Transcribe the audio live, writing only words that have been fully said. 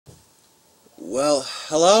Well,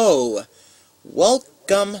 hello!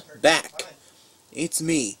 Welcome back! It's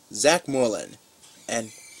me, Zach Moreland,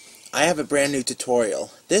 and I have a brand new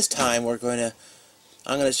tutorial. This time I'm going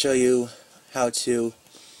to show you how to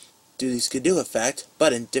do the Skidoo effect,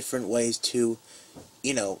 but in different ways to,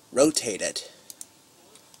 rotate it.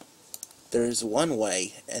 There's one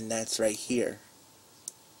way, and that's right here.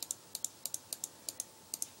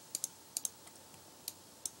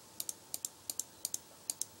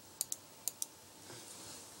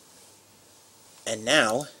 And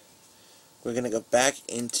now, we're going to go back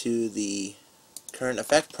into the current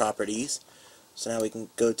effect properties. So now we can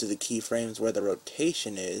go to the keyframes where the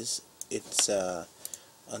rotation is. It's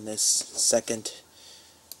on this second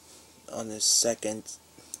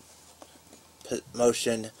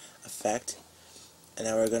motion effect, and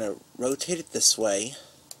now we're going to rotate it this way.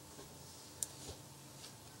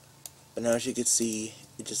 But now, as you can see,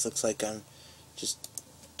 it just looks like I'm just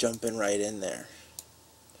jumping right in there.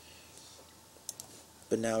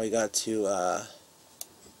 But now we got to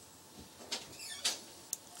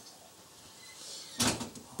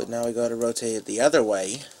rotate it the other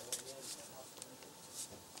way.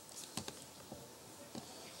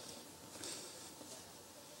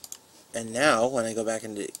 And now, when I go back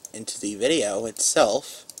into the video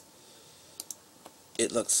itself,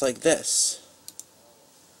 it looks like this.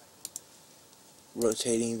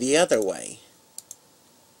 Rotating the other way.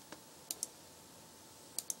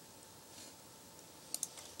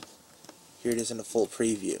 Here it is in a full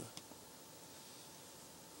preview.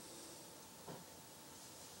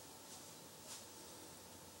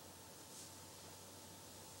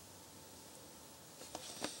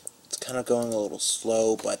 It's kind of going a little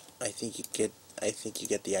slow, but I think you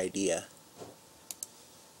get the idea.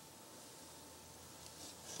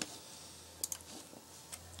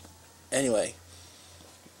 Anyway,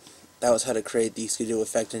 that was how to create the Skidoo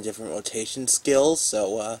effect and different rotation skills,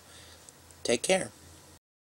 so take care.